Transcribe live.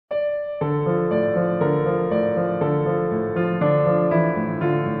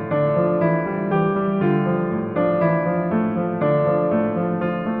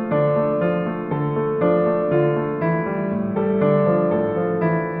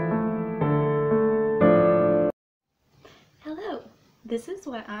This is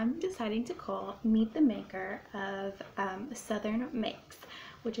what I'm deciding to call Meet the Maker of Southern Makes,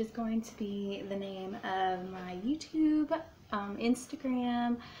 which is going to be the name of my YouTube,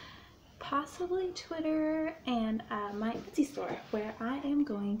 Instagram, possibly Twitter, and my Etsy store, where I am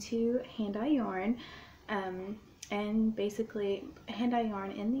going to hand-dye yarn, and basically hand-dye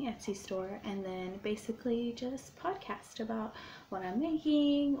yarn in the Etsy store, and then basically just podcast about what I'm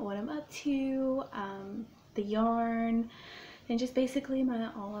making, what I'm up to, the yarn, and just basically my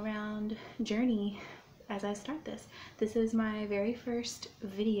all-around journey as I start this. This is my very first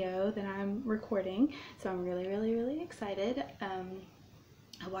video that I'm recording, so I'm really excited.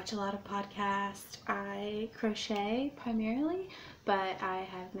 I watch a lot of podcasts. I crochet primarily, but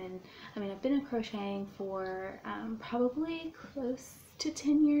I've been crocheting for probably close to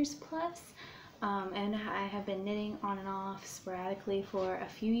 10 years plus. And I have been knitting on and off sporadically for a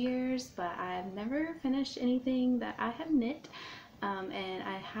few years, but I've never finished anything that I have knit. And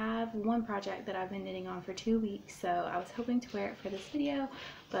I have one project that I've been knitting on for 2 weeks, so I was hoping to wear it for this video,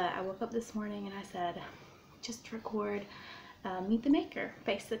 but I woke up this morning and I said, just record Meet the Maker,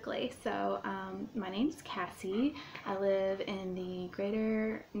 basically. So my name's Cassie. I live in the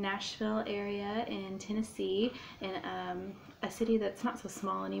greater Nashville area in Tennessee, in a city that's not so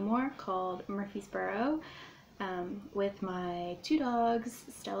small anymore called Murfreesboro, with my 2 dogs,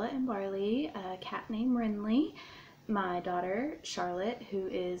 Stella and Barley, a cat named Renly, my daughter Charlotte, who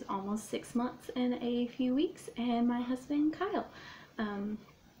is almost 6 months in a few weeks, and my husband Kyle.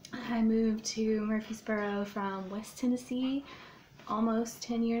 I moved to Murfreesboro from West Tennessee almost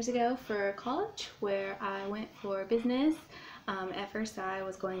 10 years ago for college, where I went for business. At first I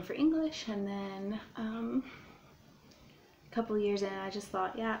was going for English, and then a couple of years in I just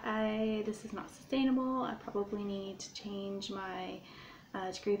thought, this is not sustainable. I probably need to change my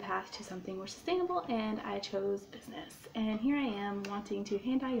degree path to something more sustainable, and I chose business. And here I am wanting to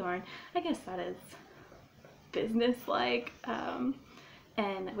hand-dye yarn. I guess that is business-like.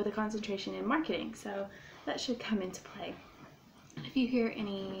 And with a concentration in marketing, so that should come into play. And if you hear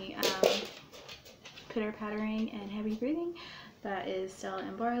any pitter-pattering and heavy breathing, that is Stella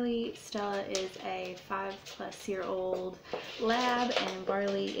and Barley. Stella is a 5+-year-old lab, and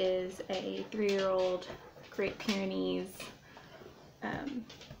Barley is a 3-year-old Great Pyrenees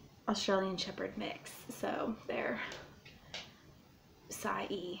Australian Shepherd mix. So they're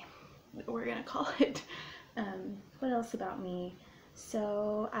Psy-E, we're gonna call it. What else about me?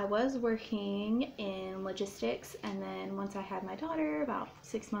 So I was working in logistics, and then once I had my daughter about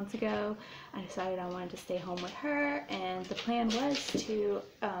 6 months ago, I decided I wanted to stay home with her, and the plan was to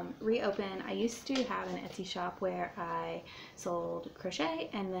reopen. I used to have an Etsy shop where I sold crochet,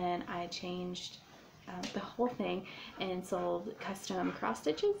 and then I changed the whole thing and sold custom cross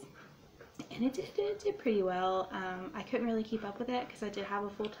stitches. And it did pretty well. I couldn't really keep up with it because I did have a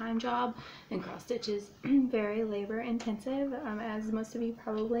full-time job, and cross stitch is very labor intensive, as most of you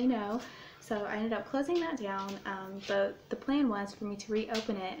probably know. So I ended up closing that down, but the plan was for me to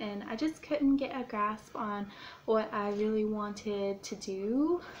reopen it, and I just couldn't get a grasp on what I really wanted to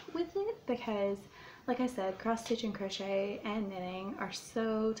do with it, because like I said, cross stitch and crochet and knitting are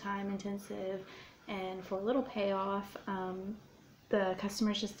so time intensive, and for little payoff, the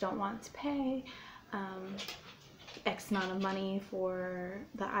customers just don't want to pay X amount of money for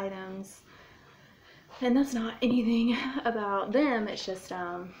the items, and that's not anything about them. It's just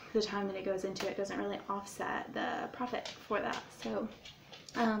the time that it goes into it doesn't really offset the profit for that. So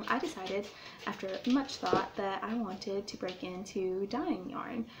I decided, after much thought, that I wanted to break into dyeing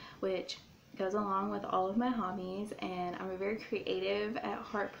yarn, which goes along with all of my hobbies, and I'm a very creative at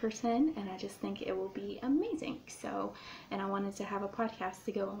heart person, and I just think it will be amazing. So, and I wanted to have a podcast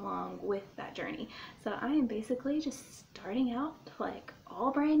to go along with that journey. So I am basically just starting out like all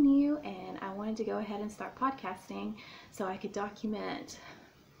brand new, and I wanted to go ahead and start podcasting so I could document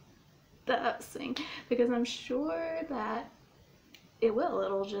the upswing, because I'm sure that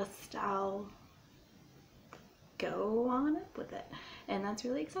I'll go on up with it, and that's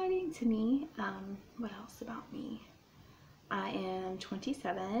really exciting to me. What else about me? I am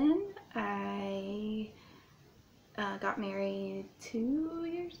 27. I got married 2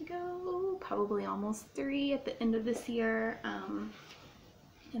 years ago, probably almost 3 at the end of this year.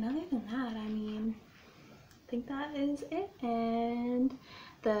 And other than that, I think that is it. And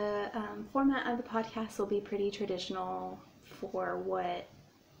the format of the podcast will be pretty traditional for what,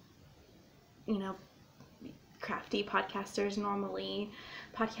 crafty podcasters normally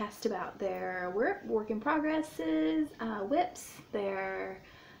podcast about: their work in progresses, whips, their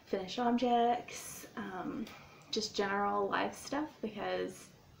finished objects, just general life stuff, because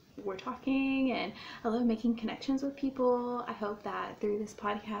we're talking, and I love making connections with people. I hope that through this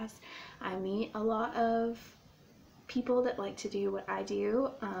podcast I meet a lot of people that like to do what I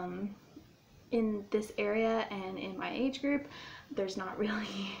do. In this area and in my age group, there's not really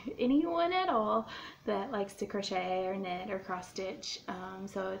anyone at all that likes to crochet or knit or cross stitch,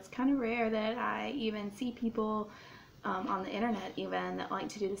 so it's kind of rare that I even see people on the internet even that like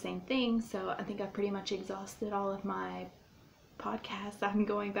to do the same thing. So I think I've pretty much exhausted all of my podcasts. I'm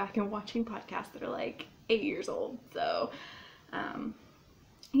going back and watching podcasts that are like 8 years old, so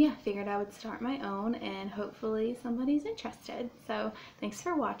yeah, figured I would start my own and hopefully somebody's interested. So thanks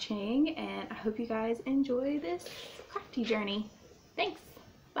for watching, and I hope you guys enjoy this crafty journey. Thanks!